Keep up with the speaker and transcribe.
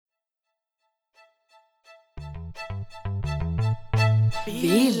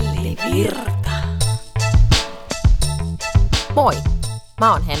Villivirta. Moi,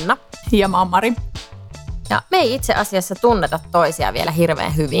 mä oon Henna. Ja mä oon Mari. Ja me ei itse asiassa tunneta toisia vielä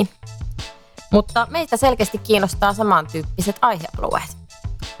hirveän hyvin. Mutta meitä selkeästi kiinnostaa samantyyppiset aihealueet.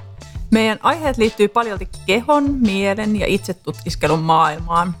 Meidän aiheet liittyy paljolti kehon, mielen ja itsetutkiskelun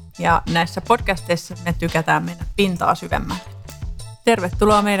maailmaan. Ja näissä podcasteissa me tykätään mennä pintaa syvemmälle.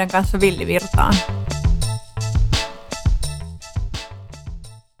 Tervetuloa meidän kanssa Villivirtaan.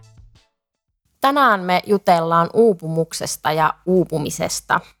 Tänään me jutellaan uupumuksesta ja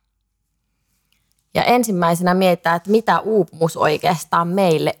uupumisesta. Ja ensimmäisenä mietitään, että mitä uupumus oikeastaan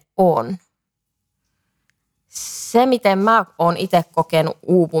meille on. Se, miten mä oon itse kokenut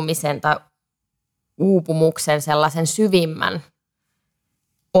uupumisen tai uupumuksen sellaisen syvimmän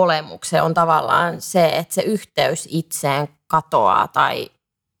olemuksen, on tavallaan se, että se yhteys itseen katoaa. Tai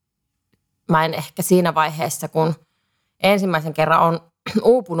mä en ehkä siinä vaiheessa, kun ensimmäisen kerran on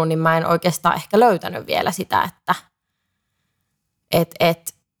uupunut, niin mä en oikeastaan ehkä löytänyt vielä sitä,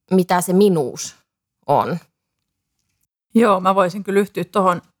 että mitä se minuus on. Joo, mä voisin kyllä yhtyä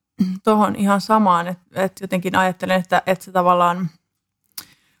tohon ihan samaan, että jotenkin ajattelen, että se tavallaan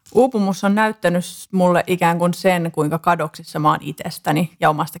uupumus on näyttänyt mulle ikään kuin sen, kuinka kadoksissa mä oon itsestäni ja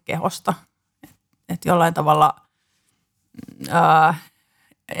omasta kehosta. Että jollain tavalla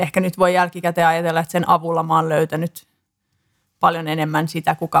ehkä nyt voi jälkikäteen ajatella, että sen avulla mä oon löytänyt paljon enemmän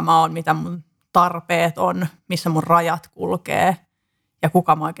sitä, kuka mä oon, mitä mun tarpeet on, missä mun rajat kulkee ja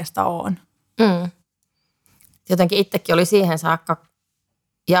kuka mä oikeastaan oon. Jotenkin itsekin oli siihen saakka,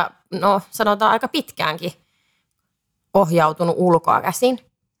 ja no sanotaan aika pitkäänkin, ohjautunut ulkoa käsin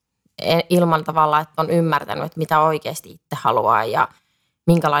ilman tavalla, että on ymmärtänyt, että mitä oikeasti itse haluaa ja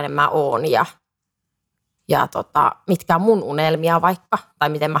minkälainen mä oon ja mitkä on mun unelmia vaikka, tai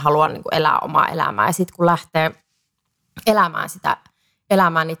miten mä haluan niin kuin elää omaa elämää. Ja sitten kun lähtee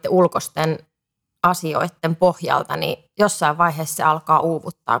elämään niiden ulkoisten asioiden pohjalta, niin jossain vaiheessa se alkaa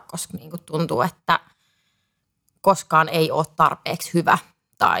uuvuttaa, koska niin kuin tuntuu, että koskaan ei ole tarpeeksi hyvä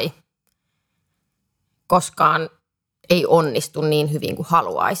tai koskaan ei onnistu niin hyvin kuin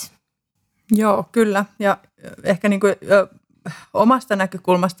haluaisi. Joo, kyllä. Ja ehkä niin kuin, omasta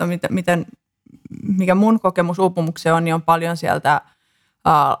näkökulmasta, mikä mun kokemus uupumukseen on, niin on paljon sieltä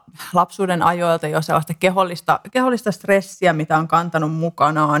lapsuuden ajoilta jo sellaista kehollista stressiä, mitä on kantanut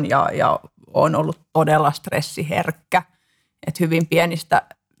mukanaan ja on ollut todella stressiherkkä. Että hyvin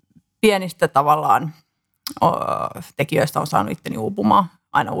pienistä tavallaan tekijöistä on saanut itteni uupumaan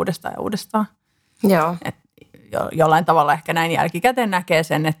aina uudestaan ja uudestaan. Joo. Et jollain tavalla ehkä näin jälkikäteen näkee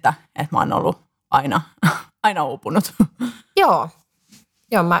sen, että mä oon ollut aina uupunut. Joo,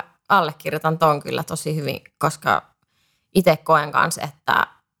 mä allekirjoitan ton kyllä tosi hyvin, koska itse koen kanssa, että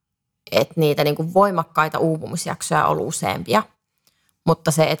niitä niin kuin voimakkaita uupumusjaksoja on ollut useampia,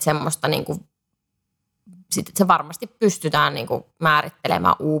 mutta se, että semmoista niin kuin, se varmasti pystytään niin kuin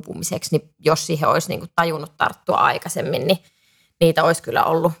määrittelemään uupumiseksi, niin jos siihen olisi niin kuin tajunnut tarttua aikaisemmin, niin niitä olisi kyllä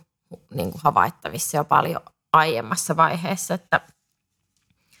ollut niin kuin havaittavissa jo paljon aiemmassa vaiheessa, että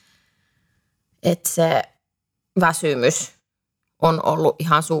se väsymys on ollut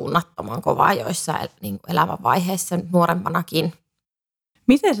ihan suunnattoman kovaa joissain niin kuin elämänvaiheissa nuorempanakin.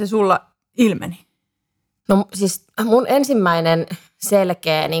 Miten se sulla ilmeni? No siis mun ensimmäinen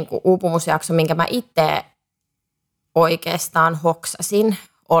selkeä niin kuin uupumusjakso, minkä mä itse oikeastaan hoksasin,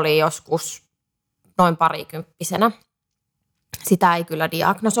 oli joskus noin parikymppisenä. Sitä ei kyllä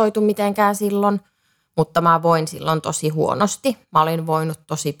diagnosoitu mitenkään silloin, mutta mä voin silloin tosi huonosti. Mä olin voinut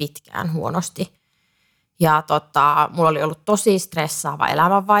tosi pitkään huonosti. Ja mulla oli ollut tosi stressaava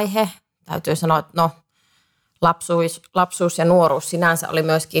elämänvaihe. Täytyy sanoa, että no, lapsuus ja nuoruus sinänsä oli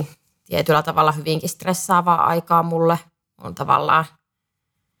myöskin tietyllä tavalla hyvinkin stressaavaa aikaa mulle. On tavallaan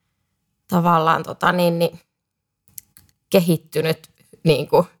kehittynyt niin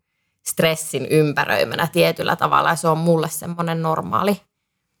kuin stressin ympäröimänä tietyllä tavalla. Ja se on mulle semmoinen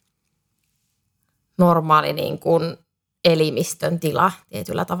normaali niin kuin elimistön tila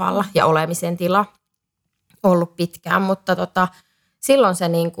tietyllä tavalla ja olemisen tila ollut pitkään. Mutta silloin se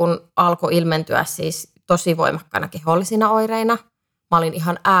niin kuin alkoi ilmentyä siis tosi voimakkaana kehollisina oireina. Mä olin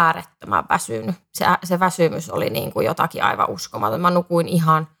ihan äärettömän väsynyt. Se väsymys oli niin kuin jotakin aivan uskomaton. Mä nukuin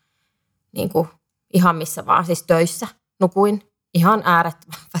ihan missä vaan, siis töissä nukuin ihan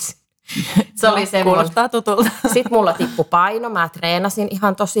äärettömän väsynyt. Se oli kuulostaa tutulta. Sitten mulla tippui paino. Mä treenasin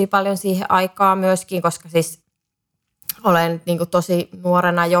ihan tosi paljon siihen aikaan myöskin, koska siis olen niin kuin tosi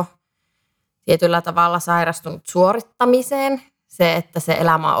nuorena jo tietyllä tavalla sairastunut suorittamiseen. Se, että se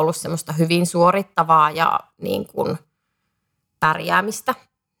elämä on ollut semmoista hyvin suorittavaa ja niin kuin pärjäämistä,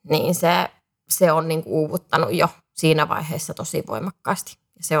 niin se on niin kuin uuvuttanut jo siinä vaiheessa tosi voimakkaasti.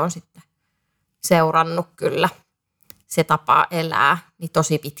 Ja se on sitten seurannut kyllä se tapa elää niin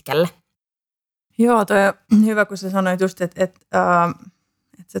tosi pitkälle. Joo, toi on hyvä, kun sä sanoit just, että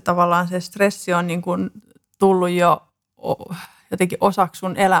se tavallaan se stressi on niin kuin tullut jo jotenkin osaksi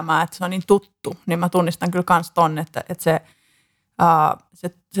sun elämää, että se on niin tuttu. Niin mä tunnistan kyllä kans ton, että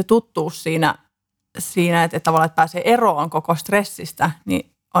se tuttuus siinä että tavallaan että pääsee eroon koko stressistä,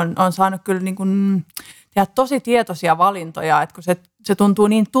 niin on saanut kyllä niin kuin tehdä tosi tietoisia valintoja, että kun se tuntuu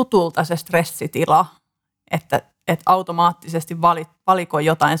niin tutulta se stressitila, että automaattisesti valikoi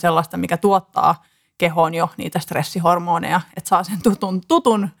jotain sellaista, mikä tuottaa kehoon jo niitä stressihormoneja, että saa sen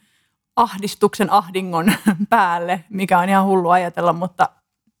tutun ahdingon päälle, mikä on ihan hullu ajatella, mutta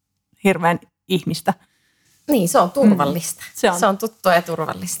hirveän ihmistä. Niin, se on turvallista. Se on tuttua ja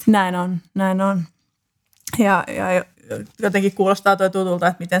turvallista. Näin on. Ja jotenkin kuulostaa toi tutulta,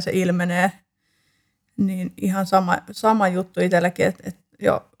 että miten se ilmenee. Niin ihan sama juttu itselläkin, että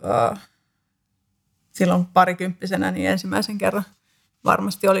jo silloin parikymppisenä niin ensimmäisen kerran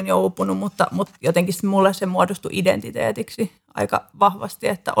varmasti olin jo uupunut, mutta jotenkin mulle se muodostui identiteetiksi aika vahvasti,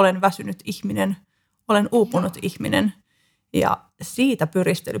 että olen väsynyt ihminen, olen uupunut ihminen. Ja siitä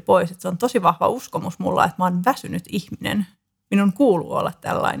pyristely pois, että se on tosi vahva uskomus mulla, että mä oon väsynyt ihminen. Minun kuuluu olla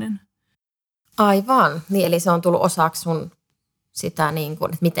tällainen. Aivan. Niin, eli se on tullut osaksi sun sitä, niin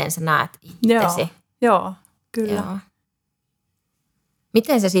kuin, että miten sä näet itsesi. Joo, kyllä. Joo.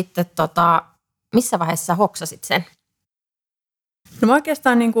 Miten se sitten, missä vaiheessa sä hoksasit sen? No mä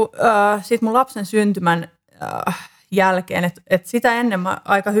oikeastaan niin kuin, sit mun lapsen syntymän jälkeen, että sitä ennen mä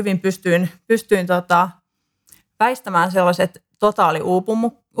aika hyvin pystyin väistämään sellaiset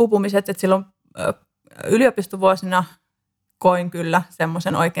uupumiset, että silloin yliopistovuosina koin kyllä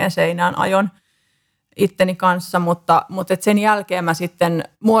semmoisen oikein seinään ajon itteni kanssa, mutta et sen jälkeen mä sitten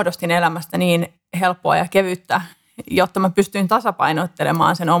muodostin elämästä niin helppoa ja kevyttä, jotta mä pystyin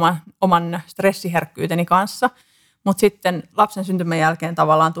tasapainoittelemaan sen oman stressiherkkyyteni kanssa. Mutta sitten lapsen syntymän jälkeen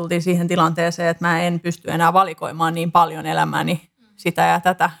tavallaan tultiin siihen tilanteeseen, että mä en pysty enää valikoimaan niin paljon elämääni sitä ja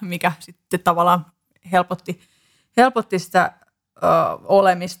tätä, mikä sitten tavallaan helpotti sitä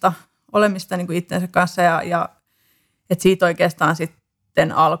olemista niin kuin itsensä kanssa. Ja että siitä oikeastaan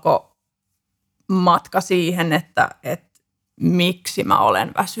sitten alkoi matka siihen, että miksi mä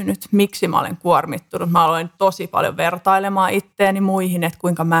olen väsynyt, miksi mä olen kuormittunut. Mä aloin tosi paljon vertailemaan itteeni muihin, että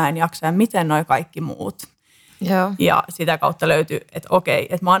kuinka mä en jaksa ja miten noi kaikki muut. Joo. Ja sitä kautta löytyi, että okei,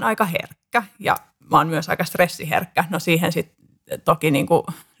 että mä oon aika herkkä ja mä oon myös aika stressiherkkä. No siihen sitten toki niin kuin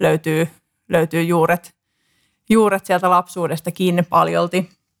löytyy juuret sieltä lapsuudesta kiinni paljolti,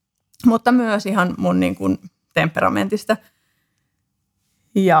 mutta myös ihan mun niin kuin temperamentista.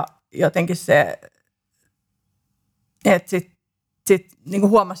 Ja jotenkin se, että sit niin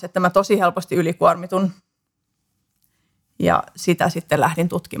kuin huomasin, että mä tosi helposti ylikuormitun ja sitä sitten lähdin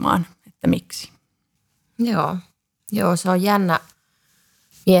tutkimaan, että miksi. Joo, se on jännä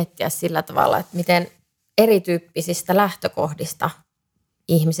miettiä sillä tavalla, että miten erityyppisistä lähtökohdista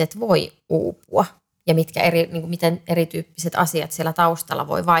ihmiset voi uupua ja miten erityyppiset asiat siellä taustalla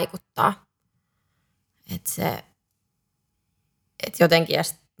voi vaikuttaa. Että jotenkin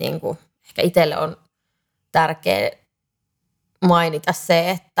niin kuin, ehkä itselle on tärkeää mainita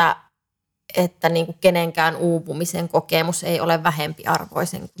se, että niin kuin kenenkään uupumisen kokemus ei ole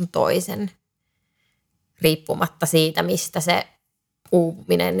vähempiarvoisen kuin toisen, riippumatta siitä, mistä se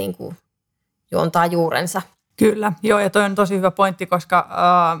uupuminen niin kuin juontaa juurensa. Kyllä, joo, ja toi on tosi hyvä pointti, koska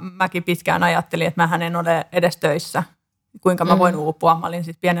mäkin pitkään ajattelin, että mähän en ole edes töissä. Kuinka mä voin uupua? Mä olin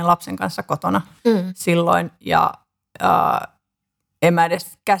sitten pienen lapsen kanssa kotona silloin, ja en mä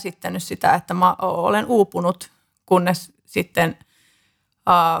edes käsittänyt sitä, että mä olen uupunut, kunnes sitten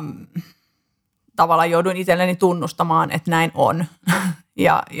tavallaan jouduin itselleni tunnustamaan, että näin on.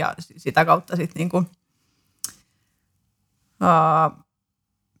 ja sitä kautta sitten niinku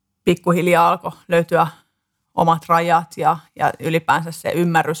pikkuhiljaa alkoi löytyä omat rajat ja ylipäänsä se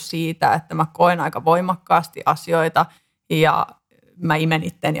ymmärrys siitä, että mä koen aika voimakkaasti asioita ja mä imen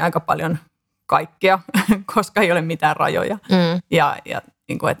itteeni aika paljon kaikkea, koska ei ole mitään rajoja. Ja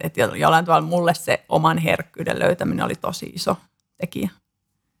niin kuin, että jollain tavalla mulle se oman herkkyyden löytäminen oli tosi iso tekijä.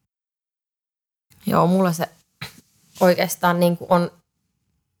 Joo, mulla se oikeastaan niin kuin on,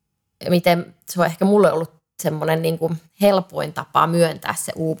 miten se on ehkä mulle ollut semmoinen niin kuin helpoin tapa myöntää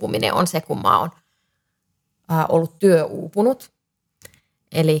se uupuminen on se, kun mä oon ollut työuupunut.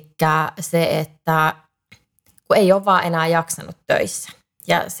 Eli se, että kun ei ole vaan enää jaksanut töissä.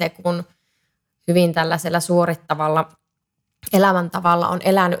 Ja se, kun hyvin tällaisella suorittavalla elämäntavalla on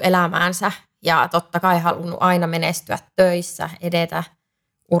elänyt elämäänsä ja totta kai halunnut aina menestyä töissä, edetä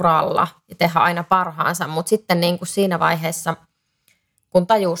uralla ja tehdä aina parhaansa, mutta sitten niin kuin siinä vaiheessa, kun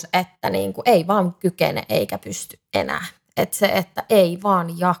tajus, että niin kuin ei vaan kykene eikä pysty enää, että se, että ei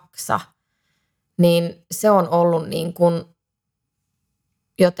vaan jaksa, niin se on ollut niin kuin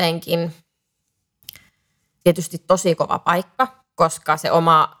jotenkin tietysti tosi kova paikka, koska se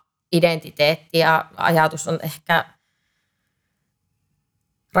oma identiteetti ja ajatus on ehkä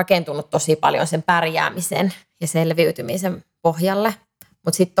rakentunut tosi paljon sen pärjäämisen ja selviytymisen pohjalle.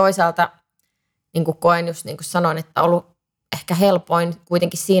 Mutta sitten toisaalta niin kuin koen just niin kuin sanoin, että on ollut ehkä helpoin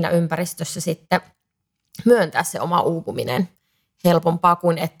kuitenkin siinä ympäristössä sitten myöntää se oma uupuminen. Helpompaa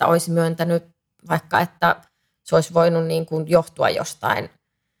kuin että olisi myöntänyt vaikka, että se olisi voinut niin kuin johtua jostain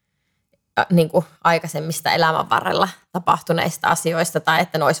niin kuin aikaisemmista elämän varrella tapahtuneista asioista tai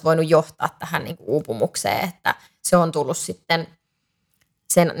että ne olisi voinut johtaa tähän niin kuin uupumukseen, että se on tullut sitten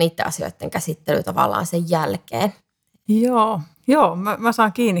niiden asioiden käsittely tavallaan sen jälkeen. Joo, mä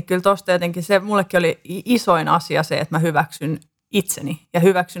saan kiinni kyllä tuosta jotenkin. Se mullekin oli isoin asia se, että mä hyväksyn itseni ja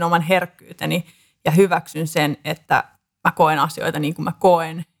hyväksyn oman herkkyyteni ja hyväksyn sen, että mä koen asioita niin kuin mä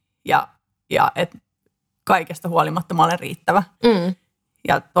koen ja että kaikesta huolimatta mä olen riittävä.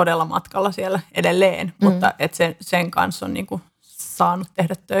 Ja todella matkalla siellä edelleen, mutta että sen kanssa on niin kuin saanut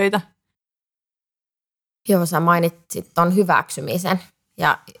tehdä töitä. Joo, sä mainitsit ton hyväksymisen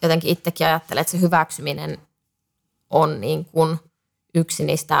ja jotenkin itsekin ajattelen, että se hyväksyminen on niin kuin yksi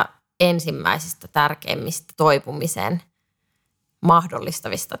niistä ensimmäisistä tärkeimmistä toipumisen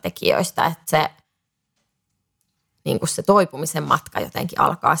mahdollistavista tekijöistä, että se, niin kuin se toipumisen matka jotenkin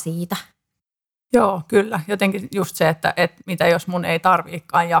alkaa siitä. Joo, kyllä. Jotenkin just se, että mitä jos mun ei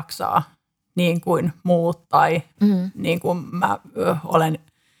tarviikaan jaksaa niin kuin muut tai niin kuin mä olen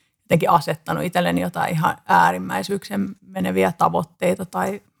jotenkin asettanut itselleni jotain ihan äärimmäisyyksien meneviä tavoitteita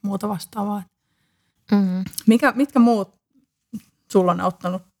tai muuta vastaavaa. Mitkä muut sulla on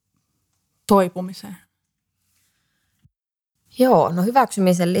auttanut toipumiseen? Joo, no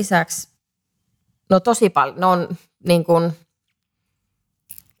hyväksymisen lisäksi, no tosi paljon, ne on niin kuin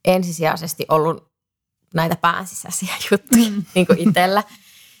ensisijaisesti ollut näitä päänsisäisiä juttuja niin kuin itsellä.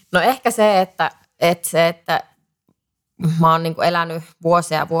 No ehkä se, että mä oon niin kuin elänyt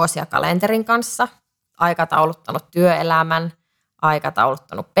vuosia kalenterin kanssa, aikatauluttanut työelämän,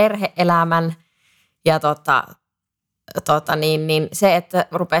 aikatauluttanut perhe-elämän ja niin se, että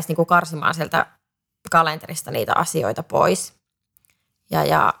rupesi niin kuin karsimaan sieltä kalenterista niitä asioita pois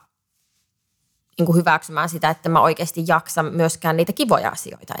ja niin kuin hyväksymään sitä, että mä oikeasti jaksa myöskään niitä kivoja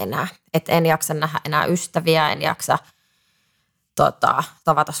asioita enää. Että en jaksa nähdä enää ystäviä, en jaksa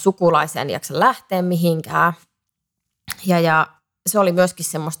tavata sukulaisia, en jaksa lähteä mihinkään. Ja se oli myöskin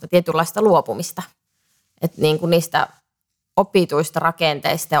semmoista tietynlaista luopumista. Että niin kuin niistä opituista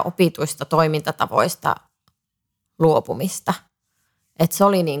rakenteista ja opituista toimintatavoista luopumista. Että se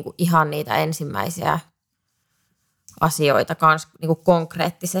oli niin kuin ihan niitä ensimmäisiä asioita kans niin kuin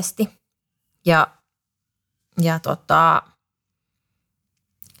konkreettisesti. Ja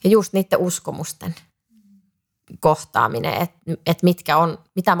just niiden uskomusten kohtaaminen, että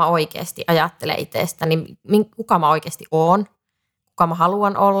mitä mä oikeasti ajattelen itsestäni, kuka mä oikeasti oon, kuka mä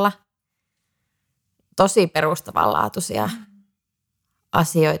haluan olla. Tosi perustavanlaatuisia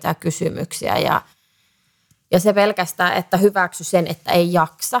asioita ja kysymyksiä. Ja se pelkästään, että hyväksy sen, että ei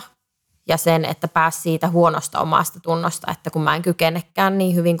jaksa. Ja sen, että pääsi siitä huonosta omasta tunnosta, että kun mä en kykenekään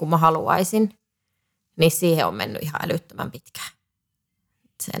niin hyvin kuin mä haluaisin, niin siihen on mennyt ihan älyttömän pitkään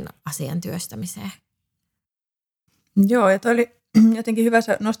sen asian työstämiseen. Joo, ja toi oli jotenkin hyvä,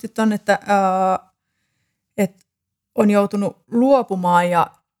 sä nostit ton, että on joutunut luopumaan ja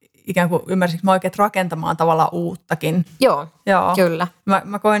ikään kuin ymmärsinkö mä oikein rakentamaan tavallaan uuttakin. Joo. Kyllä.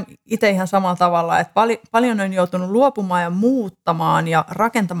 Mä koen itse ihan samalla tavalla, että paljon on joutunut luopumaan ja muuttamaan ja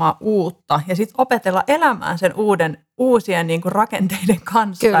rakentamaan uutta ja sitten opetella elämään sen uusien niin kuin rakenteiden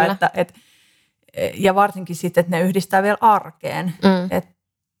kanssa. Kyllä. Ja varsinkin sitten, että ne yhdistää vielä arkeen.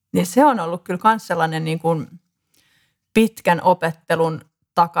 Niin se on ollut kyllä myös sellainen niin kuin pitkän opettelun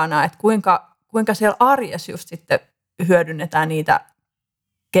takana, että kuinka siellä arjessa just sitten hyödynnetään niitä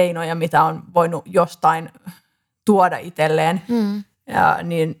keinoja, mitä on voinut jostain tuoda itselleen. Ja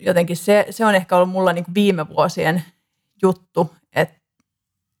niin jotenkin se on ehkä ollut mulla niin kuin viime vuosien juttu,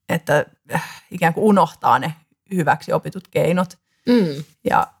 että ikään kuin unohtaa ne hyväksi opitut keinot.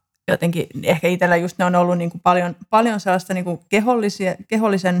 Ja jotenkin ehkä itsellä just ne on ollut niin kuin paljon sellaista niin kuin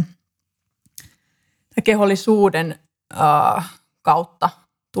kehollisuuden kautta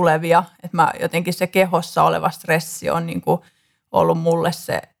tulevia. Että mä jotenkin se kehossa oleva stressi on niin kuin ollut mulle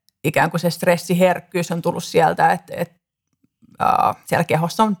se ikään kuin se stressiherkkyys on tullut sieltä, että siellä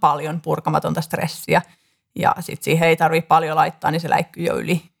kehossa on paljon purkamatonta stressiä ja sitten siihen ei tarvitse paljon laittaa, niin se läikkyy jo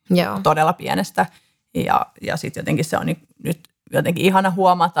yli todella pienestä. Ja sitten jotenkin se on nyt jotenkin ihana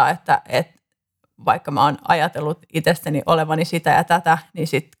huomata, että vaikka mä oon ajatellut itsestäni olevani sitä ja tätä, niin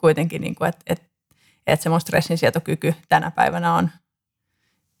sitten kuitenkin, niin että se mun stressinsietokyky tänä päivänä on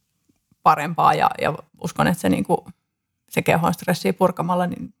parempaa ja uskon, että se, niin kuin, se kehon stressiä purkamalla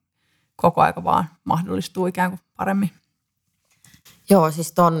niin koko aika vaan mahdollistuu ikään kuin paremmin. Joo,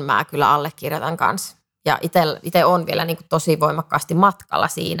 siis ton mä kyllä allekirjoitan kanssa. Ja itse on vielä niin kuin tosi voimakkaasti matkalla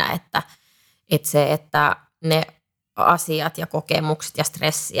siinä, että ne asiat ja kokemukset ja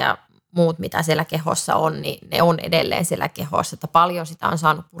stressi ja muut, mitä siellä kehossa on, niin ne on edelleen siellä kehossa. Että paljon sitä on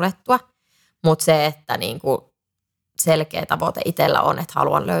saanut purettua, mutta se, että niin kuin selkeä tavoite itsellä on, että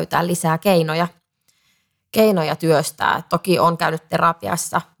haluan löytää lisää keinoja työstää. Toki on käynyt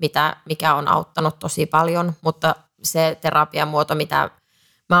terapiassa, mikä on auttanut tosi paljon, mutta se terapiamuoto, mitä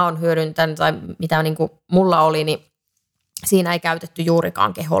mä oon hyödyntänyt tai mitä niin kuin mulla oli, niin siinä ei käytetty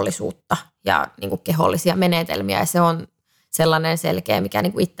juurikaan kehollisuutta ja niin kuin kehollisia menetelmiä. Ja se on sellainen selkeä, mikä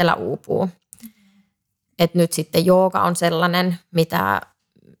niin kuin itsellä uupuu. Et nyt sitten jooga on sellainen, mitä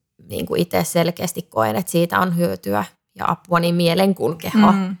niin kuin itse selkeästi koen, että siitä on hyötyä ja apua niin mielen kuin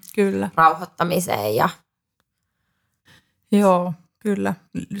keho rauhoittamiseen. Joo, kyllä.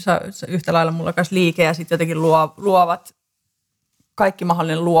 Se yhtä lailla mulla kanssa liike ja sitten jotenkin luovat kaikki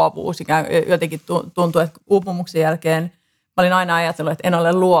mahdollinen luovuus. Jotenkin tuntuu, että uupumuksen jälkeen mä olin aina ajatellut, että en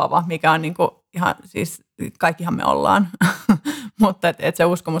ole luova, mikä on niinku ihan, siis kaikkihan me ollaan. Mutta et se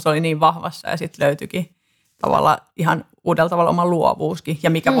uskomus oli niin vahvassa ja sitten löytyikin tavallaan ihan uudella tavalla oma luovuuskin. Ja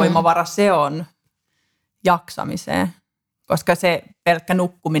mikä voimavara se on jaksamiseen. Koska se pelkkä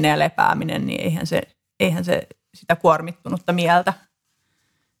nukkuminen ja lepääminen, niin eihän se sitä kuormittunutta mieltä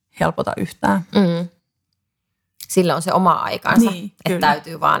helpota yhtään. Sillä on se oma aikansa, niin, että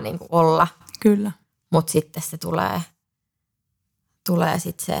täytyy vaan niin kuin olla. Kyllä. Mutta sitten se tulee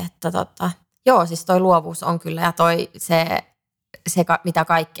sitten se, että joo, siis toi luovuus on kyllä ja toi se mitä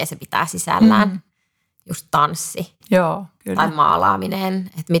kaikkea se pitää sisällään. Just tanssi. Joo, kyllä. Tai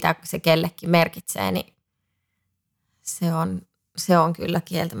maalaaminen, että mitä se kellekin merkitsee, niin se on kyllä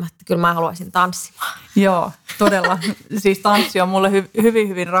kieltämättä. Kyllä mä haluaisin tanssimaan. Joo, todella. Siis tanssi on mulle hyvin,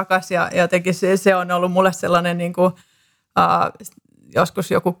 hyvin rakas ja jotenkin se on ollut mulle sellainen, niin kuin,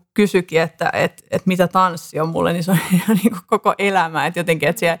 joskus joku kysyikin, että mitä tanssi on mulle, niin se on niin kuin koko elämä. Että jotenkin,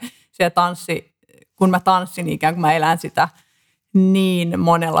 että siellä tanssi, kun mä tanssin, niin ikään kuin mä elän sitä niin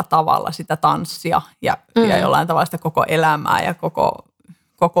monella tavalla sitä tanssia ja jollain tavalla sitä koko elämää ja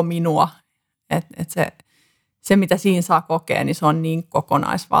koko minua. Että se, mitä siinä saa kokea, niin se on niin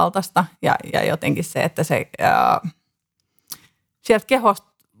kokonaisvaltaista ja jotenkin se, että sieltä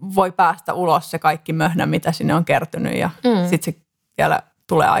kehosta voi päästä ulos se kaikki möhnä, mitä sinne on kertynyt ja sitten se vielä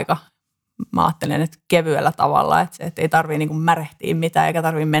tulee aika, mä ajattelen, että kevyellä tavalla, että ei tarvitse niin kuin märehtiä mitään eikä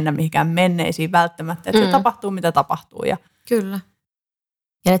tarvitse mennä mihinkään menneisiin välttämättä, että se tapahtuu, mitä tapahtuu. Kyllä.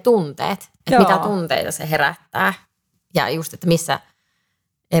 Ja ne tunteet, että mitä tunteita se herättää ja just, että missä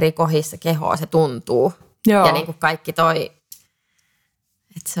eri kohdissa kehoa se tuntuu. Joo. Ja niin kuin kaikki toi,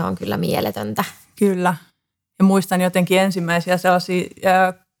 että se on kyllä mieletöntä. Kyllä. Ja muistan jotenkin ensimmäisiä sellaisia,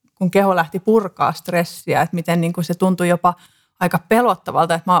 kun keho lähti purkaa stressiä, että miten niin kuin se tuntui jopa aika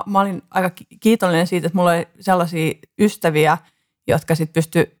pelottavalta. Että mä olin aika kiitollinen siitä, että mulla oli sellaisia ystäviä, jotka sitten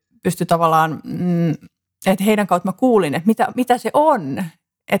pysty tavallaan, että heidän kautta mä kuulin, että mitä se on.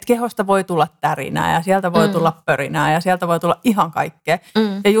 Että kehosta voi tulla tärinää ja sieltä voi tulla pörinää ja sieltä voi tulla ihan kaikkea.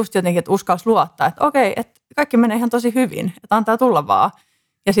 Ja just jotenkin, että uskalsi luottaa, että okei, että kaikki menee ihan tosi hyvin, että antaa tulla vaan.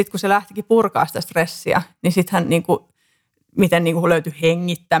 Ja sitten kun se lähtikin purkaa sitä stressiä, niin sittenhän niinku, miten niinku löytyi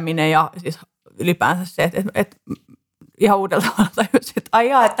hengittäminen ja siis ylipäänsä se, että ihan uudella tavalla tajusin, että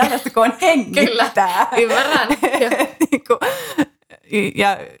aijaa, että tällaista kun on hengittää. Kyllä, ymmärrän.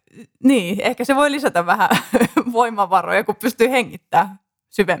 Ja niin, ehkä se voi lisätä vähän voimavaroja, kun pystyy hengittämään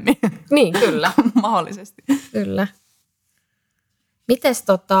syvemmin. Niin, kyllä. Mahdollisesti. Kyllä. Mites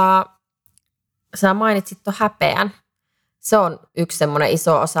sä mainitsit tuon häpeän. Se on yksi semmoinen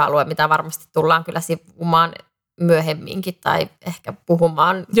iso osa-alue, mitä varmasti tullaan kyllä sivumaan myöhemminkin tai ehkä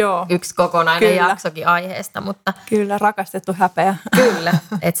puhumaan yksi kokonainen jaksokin aiheesta. Mutta kyllä, rakastettu häpeä. Kyllä,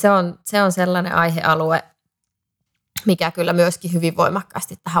 että se on sellainen aihealue, mikä kyllä myöskin hyvin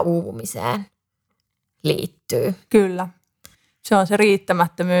voimakkaasti tähän uupumiseen liittyy. Kyllä. Se on se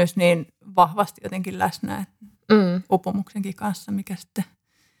riittämättömyys niin vahvasti jotenkin läsnä uupumuksenkin kanssa, mikä sitten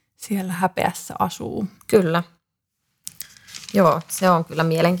siellä häpeässä asuu. Kyllä. Joo, se on kyllä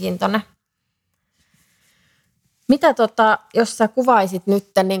mielenkiintoinen. Mitä jos sä kuvaisit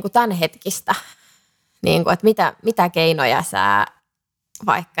nyt niin kuin tämän hetkistä, niin kuin, että mitä keinoja sä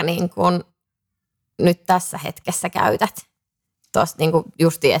vaikka niin kuin nyt tässä hetkessä käytät? Tuosta niinku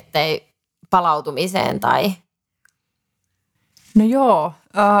justi, ettei palautumiseen tai... No joo,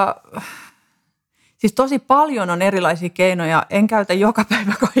 siis tosi paljon on erilaisia keinoja. En käytä joka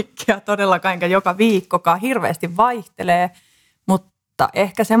päivä kaikkea todellakaan, enkä joka viikkokaan. Hirveästi vaihtelee, mutta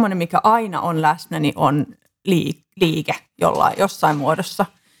ehkä semmoinen, mikä aina on läsnä, niin on liike jossain muodossa.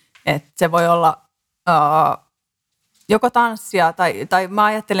 Et se voi olla joko tanssia tai mä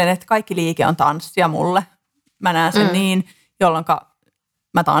ajattelen, että kaikki liike on tanssia mulle. Mä näen sen niin, jolloin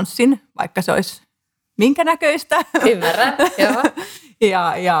mä tanssin, vaikka se olisi minkä näköistä. Ymmärrän, joo.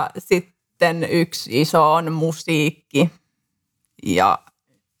 ja sitten yksi iso on musiikki. Ja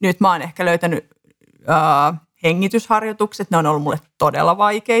nyt mä oon ehkä löytänyt hengitysharjoitukset. Ne on ollut mulle todella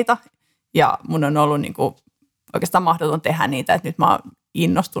vaikeita. Ja mun on ollut niinku oikeastaan mahdoton tehdä niitä. Et nyt mä oon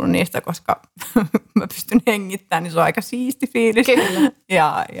innostunut niistä, koska mä pystyn hengittämään, niin se on aika siisti fiilis. Kyllä.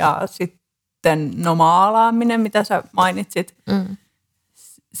 Ja sitten maalaaminen, mitä sä mainitsit.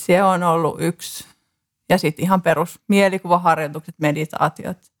 Se on ollut yksi. Ja sitten ihan perus mielikuvaharjoitukset,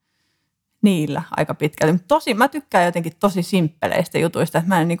 meditaatiot, niillä aika pitkälti. Mä tykkään jotenkin tosi simppeleistä jutuista,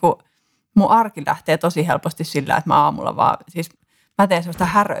 että mun arki lähtee tosi helposti sillä, että mä aamulla mä teen sellaista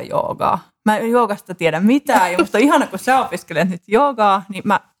häröjoogaa. Mä en joogasta tiedä mitään, ja musta on ihana, kun sä opiskelet nyt joogaa, niin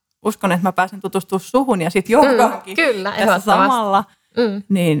mä uskon, että mä pääsen tutustumaan suhun ja sitten joogaankin. Kyllä, tässä samalla.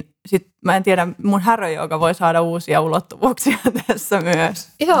 Niin sit mä en tiedä, mun häröjooga voi saada uusia ulottuvuuksia tässä myös.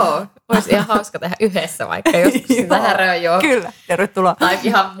 Joo, olisi ihan hauska tehdä yhdessä vaikka joskus sitä häröjoogaa. Kyllä, tervetuloa. Tai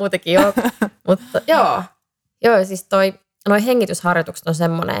ihan muutenkin joo. Mutta joo, siis noi hengitysharjoitukset on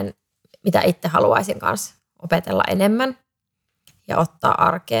semmoinen, mitä itse haluaisin kanssa opetella enemmän ja ottaa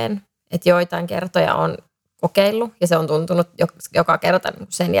arkeen. Että joitain kertoja on kokeillut ja se on tuntunut joka kerta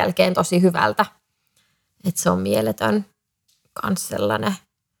sen jälkeen tosi hyvältä. Että se on mieletön kans sellainen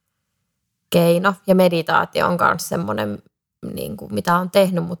keino. Ja meditaatio on kans semmoinen, niin kuin mitä on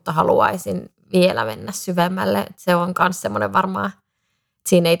tehnyt, mutta haluaisin vielä mennä syvemmälle. Et se on kans semmoinen varmaan, että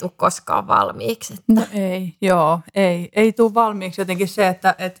siinä ei tule koskaan valmiiksi. Että... No ei tule valmiiksi jotenkin se,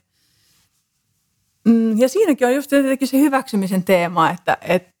 että ja siinäkin on just jotenkin se hyväksymisen teema, että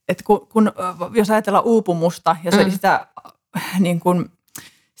kun jos ajatellaan uupumusta ja sitä, niin kuin,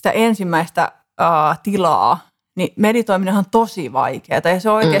 sitä ensimmäistä tilaa, niin meditoiminen on tosi vaikeaa ja se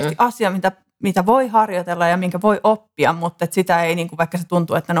on oikeasti asia, mitä voi harjoitella ja minkä voi oppia, mutta että sitä ei, niin kuin vaikka se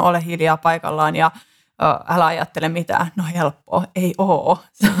tuntuu, että no ole hiljaa paikallaan ja älä ajattele mitään, no helppoa, ei oo,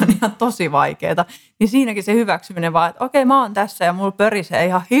 se on ihan tosi vaikeaa. Niin siinäkin se hyväksyminen vaan, että okei, mä oon tässä ja mulla pörisee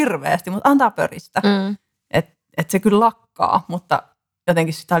ihan hirveästi, mutta antaa pöristä. Että se kyllä lakkaa, mutta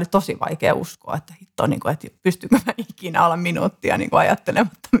jotenkin sitä oli tosi vaikea uskoa, että hitto, niin kuin, että pystyykö mä ikinä olla minuuttia niin kuin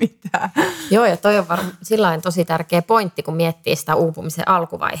ajattelematta mitään. Joo, ja toi on sillain tosi tärkeä pointti, kun miettii sitä uupumisen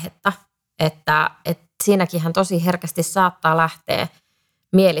alkuvaihetta, että siinäkinhän tosi herkästi saattaa lähteä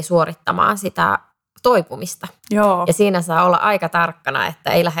mieli suorittamaan sitä toipumista. Joo. Ja siinä saa olla aika tarkkana,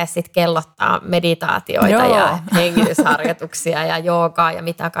 että ei lähde sitten kellottaa meditaatioita ja hengitysharjoituksia ja joogaa ja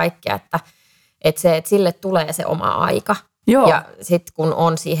mitä kaikkea, että sille tulee se oma aika. Joo. Ja sitten kun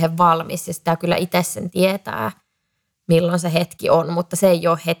on siihen valmis, ja sitä kyllä itse sen tietää, milloin se hetki on, mutta se ei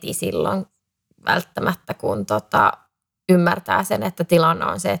ole heti silloin välttämättä, kun ymmärtää sen, että tilanne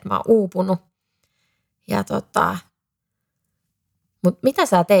on se, että mä oon uupunut. Ja mutta mitä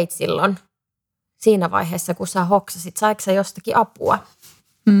sä teit silloin siinä vaiheessa, kun sä hoksasit? Saiko sä jostakin apua?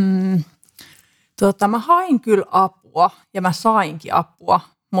 Mä hain kyllä apua ja mä sainkin apua,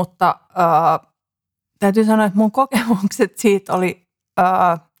 mutta täytyy sanoa, että mun kokemukset siitä oli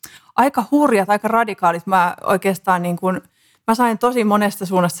aika hurjat, aika radikaalit. Mä oikeastaan niin kun, mä sain tosi monesta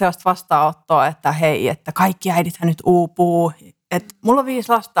suunnasta sellaista vastaanottoa, että hei, että kaikki äidithän nyt uupuu. Että mulla on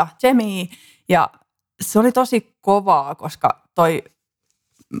 5 lasta, Jamie, ja se oli tosi kovaa, koska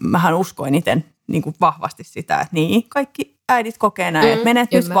mähän uskoin itse niin kuin vahvasti sitä, että niin, kaikki äidit kokee näin, että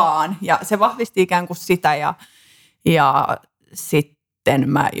menet nyt vaan. Ja se vahvisti ikään kuin sitä ja sitten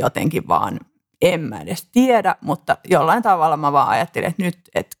mä jotenkin vaan, en mä edes tiedä, mutta jollain tavalla mä vaan ajattelin, että nyt,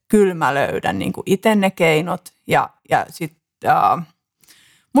 että kyllä mä löydän niin kuin itse ne keinot. Ja sitten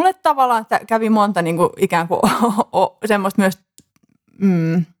mulle tavallaan kävi monta niin kuin ikään kuin semmoista myös,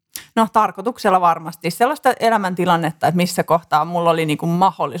 tarkoituksella varmasti sellaista elämäntilannetta, että missä kohtaa mulla oli niin kuin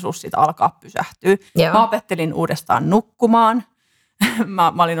mahdollisuus sit alkaa pysähtyä. Joo. Mä opettelin uudestaan nukkumaan.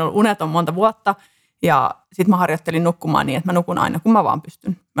 mä olin ollut uneton monta vuotta ja sitten mä harjoittelin nukkumaan niin, että mä nukun aina, kun mä vaan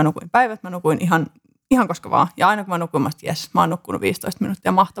pystyn. Mä nukuin päivät, mä nukuin ihan koska vaan. Ja aina kun mä nukuin, mä oon nukkunut 15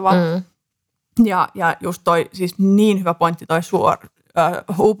 minuuttia, mahtavaa. Ja just toi, siis niin hyvä pointti toi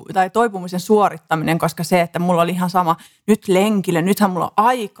tai toipumisen suorittaminen, koska se, että mulla oli ihan sama, nyt lenkille, nythän mulla on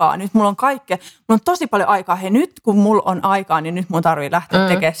aikaa, nyt mulla on kaikkea, mulla on tosi paljon aikaa, hei nyt kun mulla on aikaa, niin nyt mun tarvii lähteä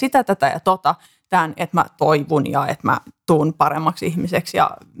tekemään sitä, tätä ja tämän, että mä toivun ja että mä tuun paremmaksi ihmiseksi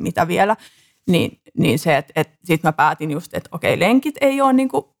ja mitä vielä, niin se, että sit mä päätin just, että okei, lenkit ei ole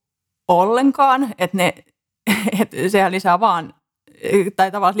niinku ollenkaan, että sehän lisää vaan,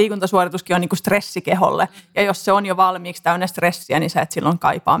 tai tavallaan liikuntasuorituskin on niinku stressi keholle. Ja jos se on jo valmiiksi täynnä stressiä, niin sä et silloin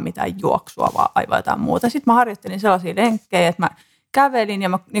kaipaa mitään juoksua, vaan aivan jotain muuta. Sitten mä harjoittelin sellaisia lenkkejä, että mä kävelin ja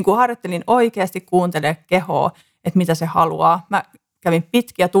mä niinku harjoittelin oikeasti kuuntelemaan kehoa, että mitä se haluaa. Mä kävin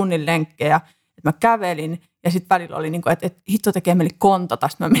pitkiä tunnin lenkkejä, että mä kävelin ja sitten välillä oli niin kuin, että hitto tekee mieli kontata.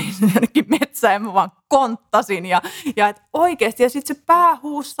 Sitten mä menin jonnekin metsään ja mä vaan konttasin ja että oikeasti. Ja sitten se pää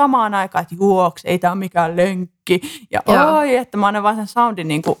huusi samaan aikaan, että juoksi, ei tämä ole mikään lenkki. Ja oi, että mä annan vaan sen soundin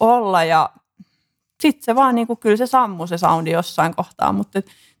niin kuin olla ja sitten se vaan niin kuin, kyllä se sammui se soundi jossain kohtaa. Mutta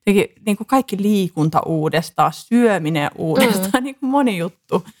niin kuin kaikki liikunta uudestaan, syöminen uudestaan, niin kuin moni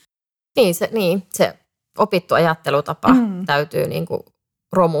juttu. Niin, se opittu ajattelutapa täytyy niin kuin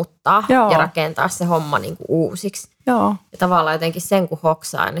romuttaa ja rakentaa se homma niin kuin uusiksi. Joo. Ja tavallaan jotenkin sen kun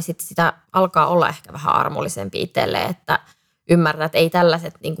hoksaa, niin sitten sitä alkaa olla ehkä vähän armollisempi itselleen, että ymmärtää, että ei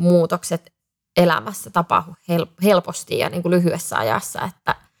tällaiset niin kuin muutokset elämässä tapahdu helposti ja niin kuin lyhyessä ajassa,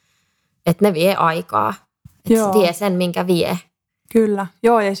 että ne vie aikaa. Että se vie sen, minkä vie. Kyllä.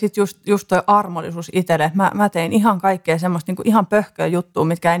 Joo, ja sitten just toi armollisuus itselle. Mä tein ihan kaikkea semmoista niin kuin ihan pöhköä juttua,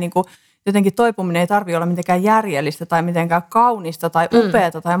 mitkä ei niin kuin jotenkin toipuminen ei tarvitse olla mitenkään järjellistä tai mitenkään kaunista tai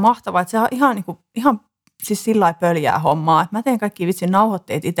upeata tai mahtavaa. Että se on ihan siis sillä lailla pöljää hommaa. Että mä tein kaikki vitsin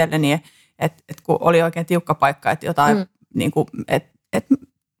nauhoitteet itselleni, että kun oli oikein tiukka paikka, että jotain niin kuin, että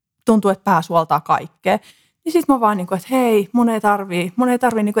tuntuu, että pää suoltaa kaikkea. Niin sitten mä vaan niin kuin, että hei, mun ei tarvii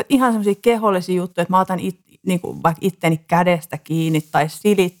niin kuin, että ihan semmoisia kehollisia juttuja, että mä otan niin kuin vaikka itteni kädestä kiinni tai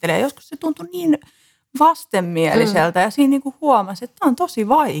silittelee. Joskus se tuntui niin vastenmieliseltä ja siinä niin kuin huomasin, että tämä on tosi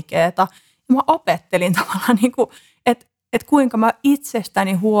vaikeaa. Ja mä opettelin tavallaan, niin kuin, että kuinka mä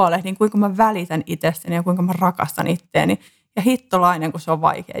itsestäni huolehdin, kuinka mä välitän itsestäni ja kuinka mä rakastan itteeni. Ja hittolainen, kun se on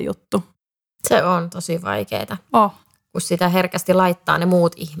vaikea juttu. Se on tosi vaikeaa, kun sitä herkästi laittaa ne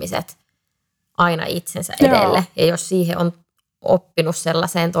muut ihmiset aina itsensä edelle. Joo. Ja jos siihen on oppinut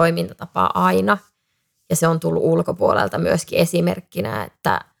sellaiseen toimintatapaan aina, ja se on tullut ulkopuolelta myöskin esimerkkinä,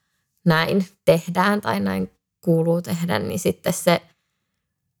 että näin tehdään tai näin kuuluu tehdä, niin sitten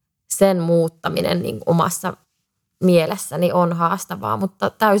sen muuttaminen niin omassa mielessäni on haastavaa, mutta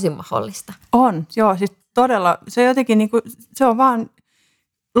täysin mahdollista. On, joo, siis todella, se jotenkin niin kuin, se on vaan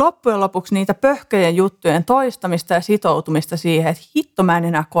loppujen lopuksi niitä pöhköjen juttujen toistamista ja sitoutumista siihen, että hitto mä en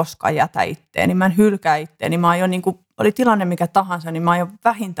enää koskaan jätä itteeni, mä en hylkää itteeni, mä aion niin kuin, oli tilanne mikä tahansa, niin mä aion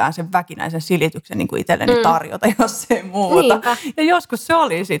vähintään sen väkinäisen silityksen niin kuin itselleni tarjota, jos ei muuta. Niinpä. Ja joskus se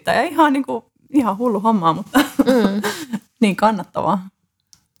oli sitä ja ihan, niin kuin, ihan hullu hommaa, mutta niin kannattavaa.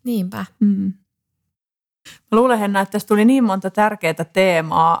 Niinpä. Mä luulen, Henna, että tässä tuli niin monta tärkeää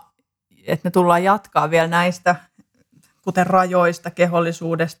teemaa, että me tullaan jatkaa vielä näistä, kuten rajoista,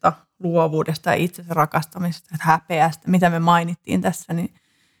 kehollisuudesta, luovuudesta ja itsensä rakastamisesta, häpeästä, mitä me mainittiin tässä, niin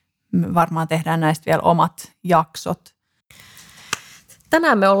me varmaan tehdään näistä vielä omat jaksot.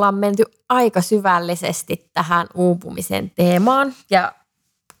 Tänään me ollaan menty aika syvällisesti tähän uupumisen teemaan ja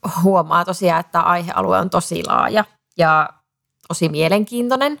huomaa tosiaan, että aihealue on tosi laaja ja tosi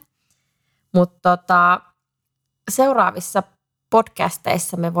mielenkiintoinen, mutta seuraavissa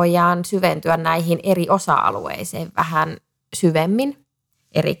podcasteissa me voidaan syventyä näihin eri osa-alueisiin vähän syvemmin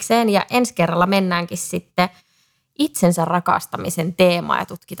erikseen. Ja ensi kerralla mennäänkin sitten itsensä rakastamisen teemaan ja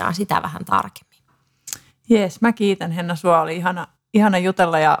tutkitaan sitä vähän tarkemmin. Jees, mä kiitän Henna, sua oli ihana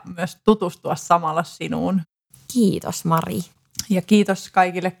jutella ja myös tutustua samalla sinuun. Kiitos Mari. Ja kiitos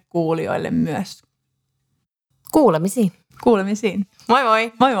kaikille kuulijoille myös. Kuulemisiin. Kuulemisiin. Moi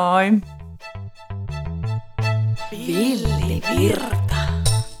moi. Moi moi. Villivirta.